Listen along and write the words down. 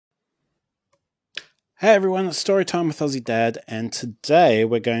Hey everyone, it's Storytime with Aussie Dad, and today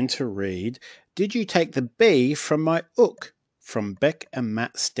we're going to read Did You Take the Bee from My Ook? From Beck and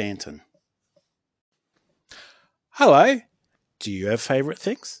Matt Stanton. Hello, do you have favourite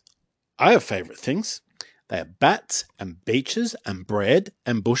things? I have favourite things. They are bats and beaches and bread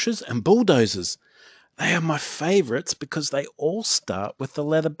and bushes and bulldozers. They are my favourites because they all start with the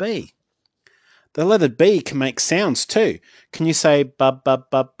letter B. The letter B can make sounds too. Can you say bub,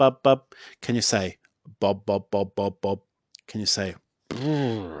 bub, bub, bub, bub? Can you say bob, bob, bob, bob, bob? Can you say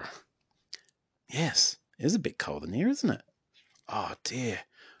brrr? Yes, it is a bit cold in here, isn't it? Oh dear.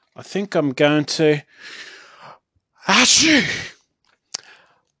 I think I'm going to... Achoo!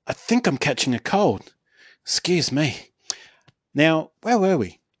 I think I'm catching a cold. Excuse me. Now, where were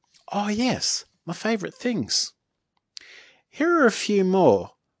we? Oh yes, my favourite things. Here are a few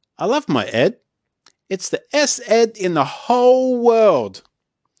more. I love my Ed. It's the S Ed in the whole world.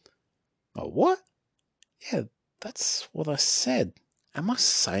 Oh, what? Yeah, that's what I said. Am I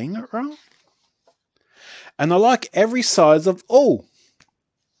saying it wrong? And I like every size of all.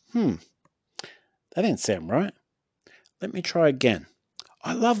 That didn't sound right. Let me try again.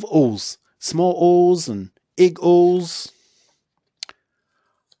 I love alls. Small alls and big alls.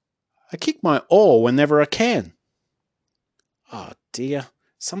 I kick my oar whenever I can. Oh dear,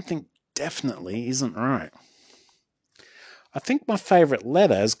 something definitely isn't right. I think my favourite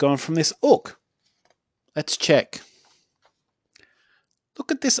letter has gone from this ook. Let's check.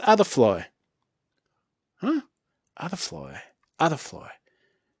 Look at this other fly. Huh? Other fly. Other fly.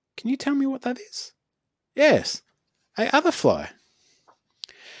 Can you tell me what that is? Yes, a other fly.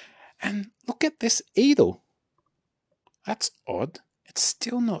 And look at this eagle. That's odd. It's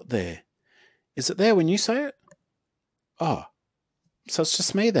still not there. Is it there when you say it? Oh, so it's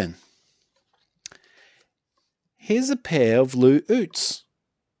just me then. Here's a pair of Lou Oots.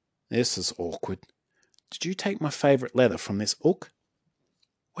 This is awkward. Did you take my favourite letter from this ook?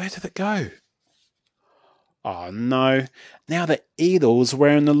 Where did it go? Oh no, now the eagle is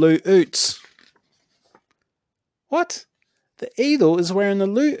wearing the Lou Oots. What? The eagle is wearing the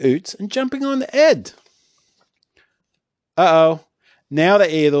Lou Oots and jumping on the Ed. Uh-oh. Now the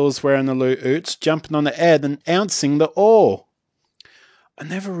eagle's wearing the Lou Oots, jumping on the Ed and ouncing the oar. I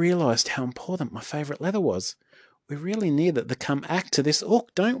never realised how important my favourite letter was. We really need it to come act to this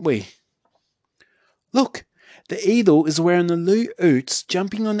ook, don't we? Look, the eagle is wearing the Lou Oots,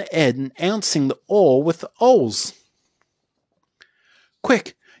 jumping on the Ed and ouncing the oar with the ols.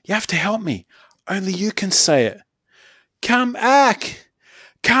 Quick, you have to help me. Only you can say it. Come ack!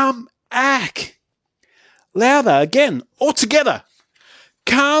 Come ack! Louder again, all together.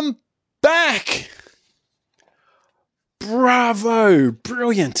 Come back! Bravo!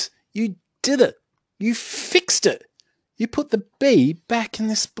 Brilliant! You did it! You fixed it! You put the bee back in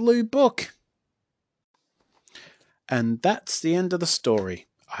this blue book. And that's the end of the story.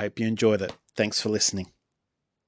 I hope you enjoyed it. Thanks for listening.